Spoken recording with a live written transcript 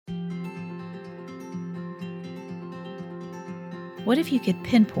What if you could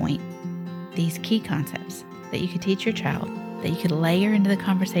pinpoint these key concepts that you could teach your child, that you could layer into the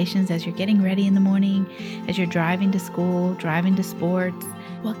conversations as you're getting ready in the morning, as you're driving to school, driving to sports?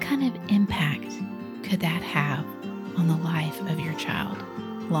 What kind of impact could that have on the life of your child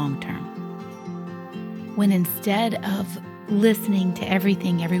long term? When instead of listening to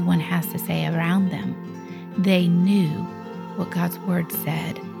everything everyone has to say around them, they knew what God's word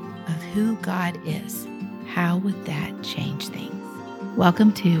said of who God is, how would that change things?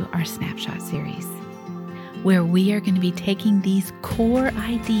 Welcome to our Snapshot series, where we are going to be taking these core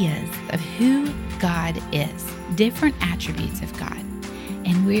ideas of who God is, different attributes of God,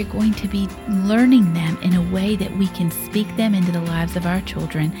 and we're going to be learning them in a way that we can speak them into the lives of our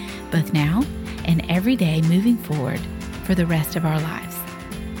children, both now and every day moving forward for the rest of our lives.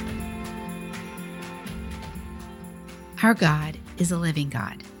 Our God is a living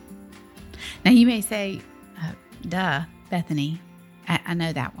God. Now you may say, duh, Bethany, I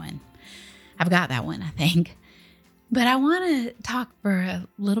know that one. I've got that one, I think. But I want to talk for a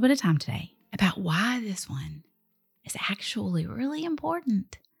little bit of time today about why this one is actually really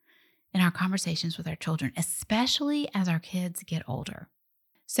important in our conversations with our children, especially as our kids get older.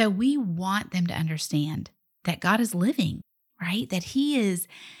 So we want them to understand that God is living, right? That He is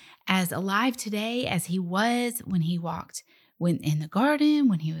as alive today as He was when He walked in the garden,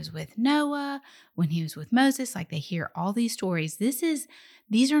 when He was with Noah, when He was with Moses. Like, they hear all these stories.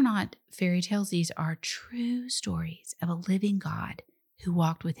 These are not fairy tales. These are true stories of a living God who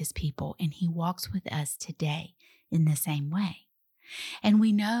walked with His people, and He walks with us today in the same way. And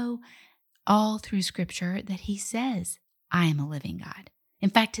we know all through Scripture that He says, I am a living God.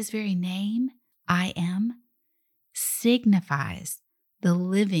 In fact, His very name, I am, signifies the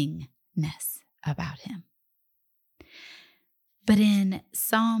livingness about Him. But in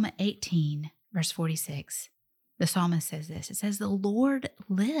Psalm 18, verse 46, the psalmist says this. It says, the Lord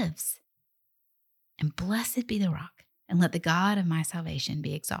lives, and blessed be the rock, and let the God of my salvation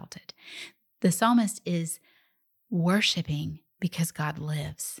be exalted. The psalmist is worshiping because God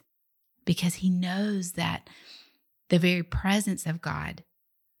lives, because he knows that the very presence of God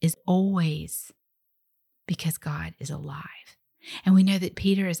is always because God is alive. And we know that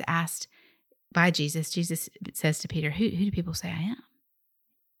Peter is asked by Jesus. Jesus says to Peter, who do people say I am?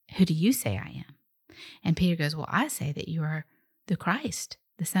 Who do you say I am? And Peter goes, well, I say that you are the Christ,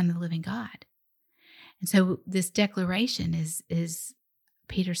 the Son of the living God. And so this declaration is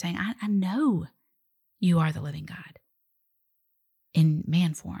Peter saying, I know you are the living God in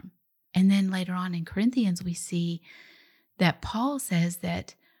man form. And then later on in Corinthians, we see that Paul says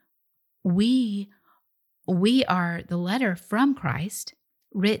that we are the letter from Christ,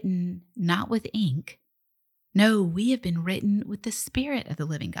 written not with ink. No, we have been written with the Spirit of the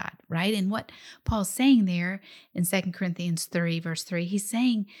living God, right? And what Paul's saying there in 2 Corinthians 3, verse 3, he's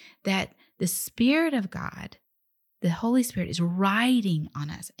saying that the Spirit of God, the Holy Spirit, is riding on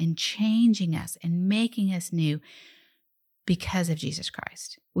us and changing us and making us new because of Jesus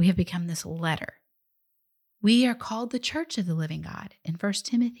Christ. We have become this letter. We are called the church of the living God in 1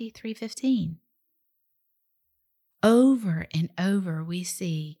 Timothy 3:15. Over and over, we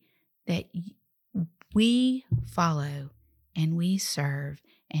see that we follow and we serve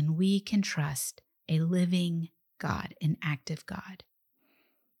and we can trust a living God, an active God.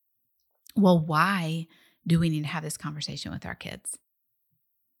 Well, why do we need to have this conversation with our kids?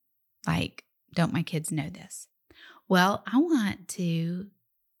 Like, don't my kids know this? Well, I want to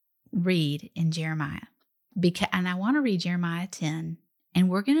read in Jeremiah, and I want to read Jeremiah 10, and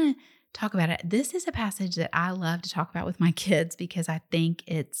we're going to talk about it. This is a passage that I love to talk about with my kids because I think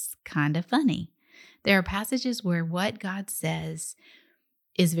it's kind of funny. There are passages where what God says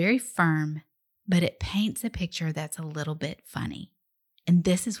is very firm, but it paints a picture that's a little bit funny. And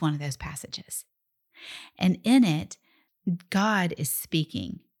this is one of those passages. And in it, God is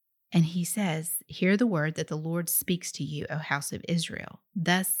speaking. And He says, hear the word that the Lord speaks to you, O house of Israel.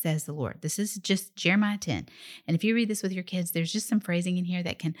 Thus says the Lord. This is just Jeremiah 10. And if you read this with your kids, there's just some phrasing in here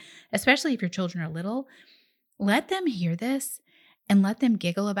that can, especially if your children are little, let them hear this and let them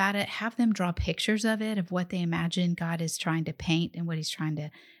giggle about it. Have them draw pictures of it, of what they imagine God is trying to paint and what He's trying to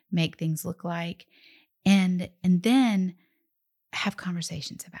make things look like. And then have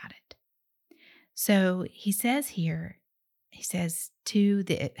conversations about it. So He says here, He says to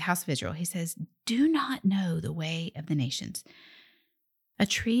the house of Israel, He says, do not know the way of the nations. A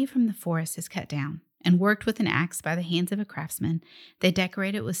tree from the forest is cut down and worked with an axe by the hands of a craftsman. They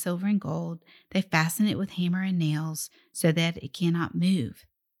decorate it with silver and gold. They fasten it with hammer and nails so that it cannot move.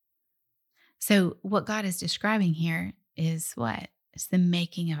 So what God is describing here is what? It's the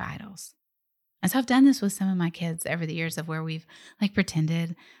making of idols. And so I've done this with some of my kids over the years of where we've like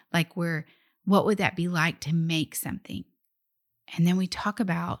pretended like what would that be like to make something? And then we talk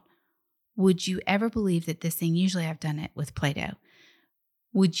about, would you ever believe that this thing, usually I've done it with Play-Doh.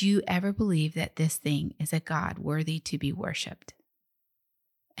 Would you ever believe that this thing is a God worthy to be worshiped?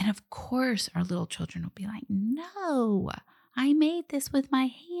 And of course, our little children will be like, no, I made this with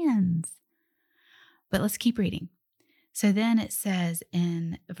my hands. But let's keep reading. So then it says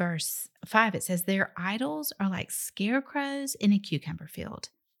in verse 5, it says, their idols are like scarecrows in a cucumber field,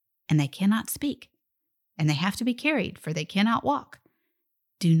 and they cannot speak, and they have to be carried, for they cannot walk.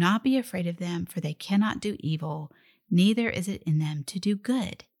 Do not be afraid of them, for they cannot do evil, neither is it in them to do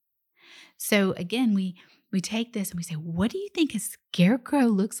good. So again, we take this and we say, what do you think a scarecrow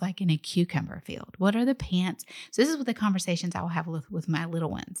looks like in a cucumber field? What are the pants? So this is what the conversations I will have with my little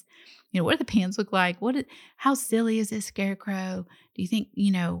ones. What do the pants look like? How silly is this scarecrow? Do you think,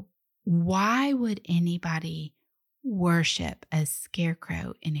 why would anybody worship a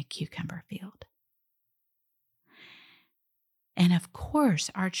scarecrow in a cucumber field? And of course,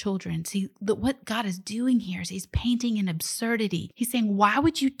 our children see what God is doing here is he's painting an absurdity. He's saying, why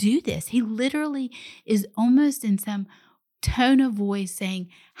would you do this? He literally is almost in some tone of voice saying,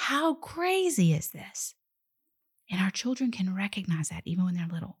 how crazy is this? And our children can recognize that even when they're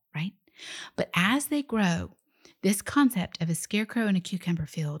little, right? But as they grow, this concept of a scarecrow in a cucumber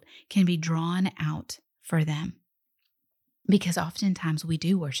field can be drawn out for them. Because oftentimes we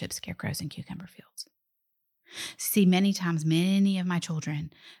do worship scarecrows in cucumber fields. See, many times, many of my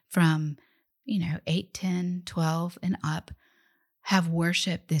children from, 8, 10, 12 and up have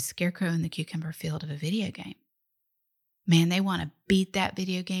worshiped this scarecrow in the cucumber field of a video game. Man, they want to beat that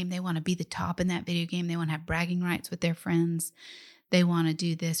video game. They want to be the top in that video game. They want to have bragging rights with their friends. They want to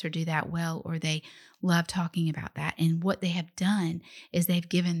do this or do that well, or they love talking about that. And what they have done is they've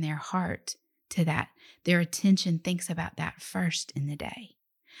given their heart to that. Their attention thinks about that first in the day.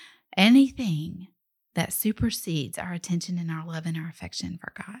 Anything that supersedes our attention and our love and our affection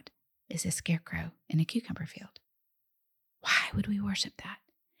for God is a scarecrow in a cucumber field. Why would we worship that?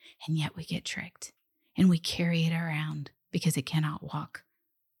 And yet we get tricked and we carry it around because it cannot walk,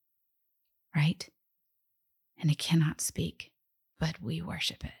 right? And it cannot speak, but we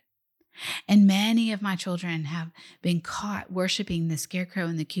worship it. And many of my children have been caught worshiping the scarecrow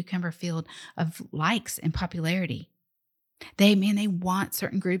in the cucumber field of likes and popularity. They want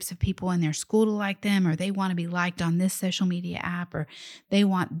certain groups of people in their school to like them, or they want to be liked on this social media app, or they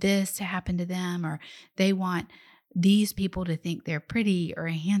want this to happen to them, or they want these people to think they're pretty or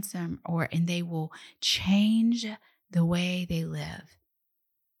handsome, and they will change the way they live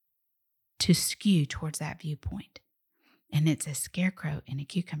to skew towards that viewpoint. And it's a scarecrow in a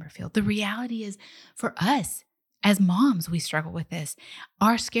cucumber field. The reality is, for us as moms, we struggle with this.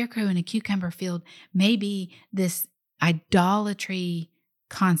 Our scarecrow in a cucumber field may be this idolatry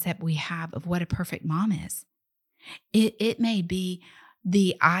concept we have of what a perfect mom is. It may be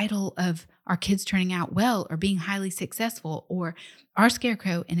the idol of our kids turning out well or being highly successful, or our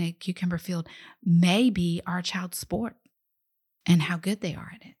scarecrow in a cucumber field may be our child's sport and how good they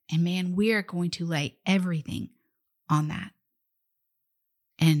are at it. And man, we are going to lay everything on that.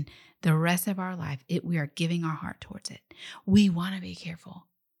 And the rest of our life, we are giving our heart towards it. We want to be careful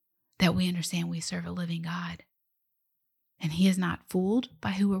that we understand we serve a living God. And he is not fooled by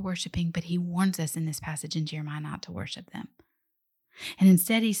who we're worshiping, but he warns us in this passage in Jeremiah not to worship them. And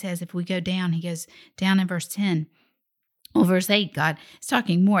instead he says, if we go down, he goes down in verse 10. Well, verse 8, God is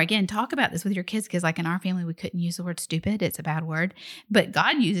talking more. Again, talk about this with your kids, because like in our family, we couldn't use the word stupid. It's a bad word. But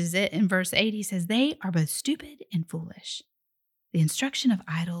God uses it in verse 8. He says, they are both stupid and foolish. The instruction of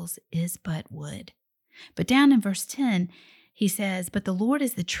idols is but wood. But down in verse 10, he says, but the Lord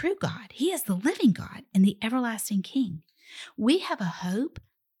is the true God. He is the living God and the everlasting King. We have a hope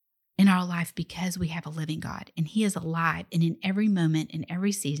in our life because we have a living God, and he is alive, and in every moment, in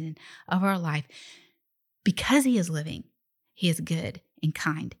every season of our life, because he is living, he is good and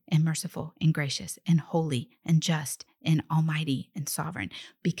kind and merciful and gracious and holy and just and almighty and sovereign,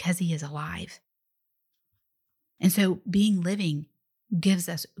 because he is alive. And so being living gives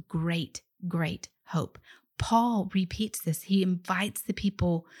us great, great hope. Paul repeats this. He invites the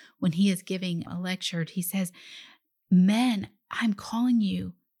people when he is giving a lecture. He says, men, I'm calling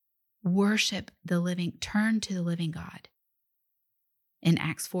you, worship the living, turn to the living God. In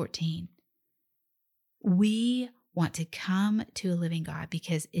Acts 14, we want to come to a living God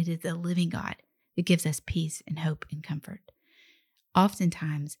because it is a living God that gives us peace and hope and comfort.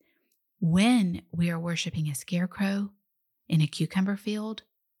 Oftentimes, when we are worshiping a scarecrow in a cucumber field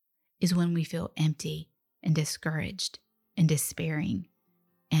is when we feel empty and discouraged and despairing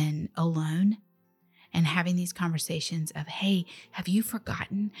and alone and having these conversations of, hey, have you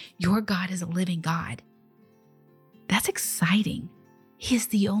forgotten your God is a living God? That's exciting. He is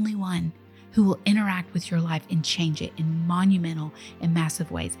the only one who will interact with your life and change it in monumental and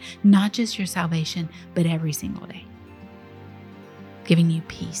massive ways, not just your salvation, but every single day. Giving you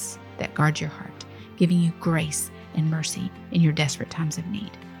peace that guards your heart, giving you grace and mercy in your desperate times of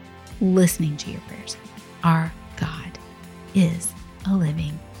need, listening to your prayers. Our God is a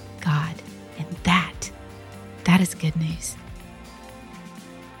living God, and that is good news.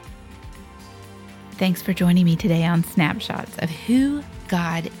 Thanks for joining me today on Snapshots of who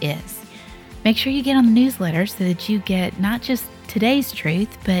God is. Make sure you get on the newsletter so that you get not just today's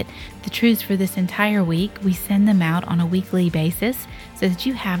truth, but the truths for this entire week. We send them out on a weekly basis so that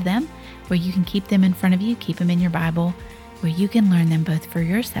you have them, where you can keep them in front of you, keep them in your Bible, where you can learn them both for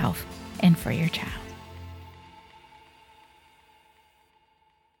yourself and for your child.